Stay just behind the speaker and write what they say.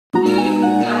Villain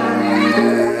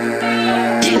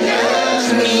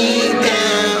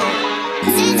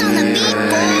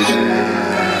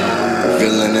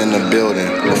in the building.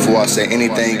 Before I say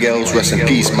anything else, rest in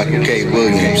peace, Michael K.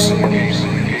 Williams.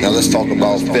 Now let's talk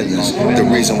about feelings. The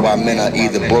reason why men are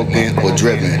either broken or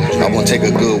driven. I won't take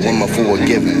a good woman for a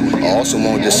given. I also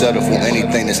won't just settle for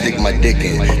anything that stick my dick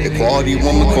in. The quality of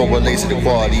woman correlates to the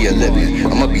quality of living.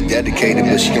 I'ma be dedicated,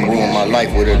 but she can ruin my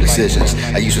life with her decisions.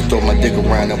 I used to throw my dick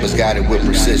around and was guided with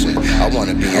precision. I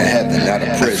wanna be in heaven, not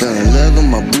a prison. I fell in love with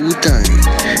my boo thing.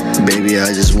 Baby,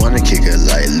 I just wanna kick it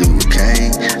like Luke Kane.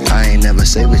 I ain't never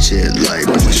say what shit like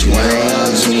Bruce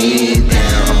Wayne.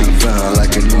 I be feeling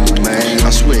like a new man. I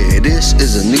swear this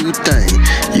is a new thing.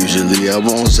 Usually I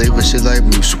won't say what shit like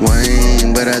Bruce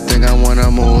Wayne, but I think I want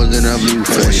her more than a blue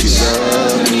face. She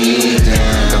love me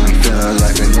down. I be feeling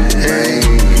like a new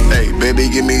man. Hey, baby,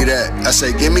 give me that. I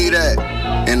say, give me that.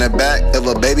 In the back of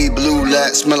a baby blue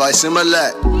lat, smell like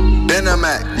Similac. Then I'm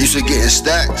used to getting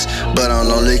stacks, but I'm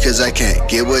lonely cause I can't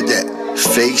get with that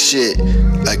fake shit.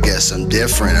 I guess I'm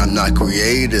different, I'm not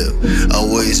creative.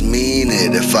 Always mean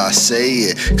it if I say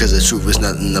it, cause the truth is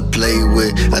nothing to play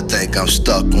with. I think I'm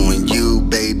stuck on you,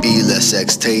 baby, let's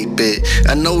X-tape it.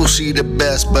 I know she the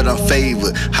best, but I'm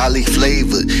favored, highly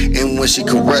flavored. And when she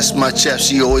caressed my chest,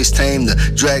 she always tamed her.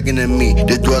 Dragging in me,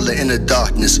 the dweller in the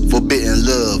darkness. Forbidden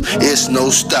love, it's no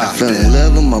stopping. I fell in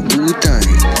love with my boo thing.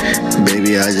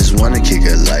 Baby, I just wanna kick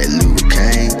it like Luke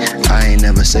Kane. I ain't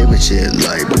never say what shit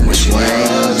like Bruce Wayne.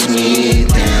 Loves me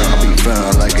down. I be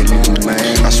feeling like a new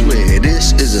man. I swear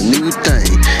this is a new thing.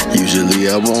 Usually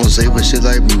I won't say what shit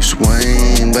like Bruce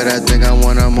Wayne, but I think I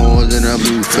want her more than a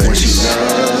blue face. When she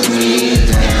loves me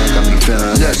down, I be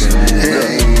feeling like a new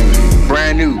man.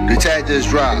 Brand new, the tag just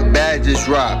dropped, bag just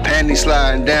dropped, panties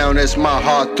sliding down as my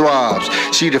heart throbs.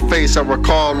 She the face I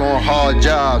recall on hard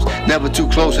jobs. Never too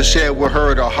close to share with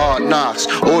her the hard knocks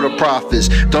or the profits.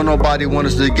 Don't nobody want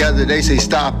us together, they say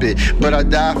stop it. But I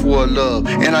die for her love,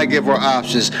 and I give her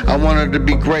options. I want her to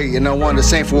be great, and I want the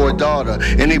same for her daughter.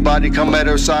 Anybody come at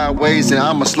her sideways, and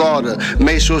I'ma slaughter.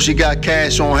 Make sure she got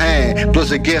cash on hand, plus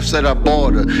the gifts that I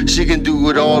bought her. She can do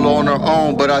it all on her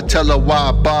own, but I tell her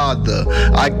why bother.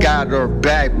 I got her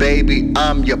back, baby,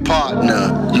 I'm your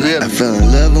partner. You hear me? I fell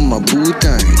in love with my boo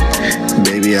thing.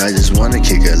 Baby, I just wanna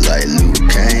kick it like Luke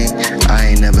Kane. I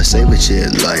ain't never say what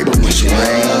shit like Bruce Wayne.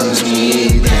 Loves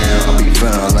me down. I be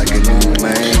feeling like a new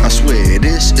man. I swear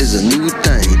this is a new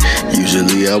thing.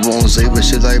 Usually I won't say what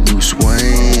shit like Bruce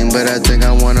Wayne, but I think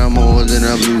I want her more than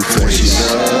a blue face. She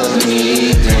loves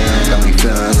me down. I be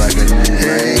feeling like a new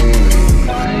man.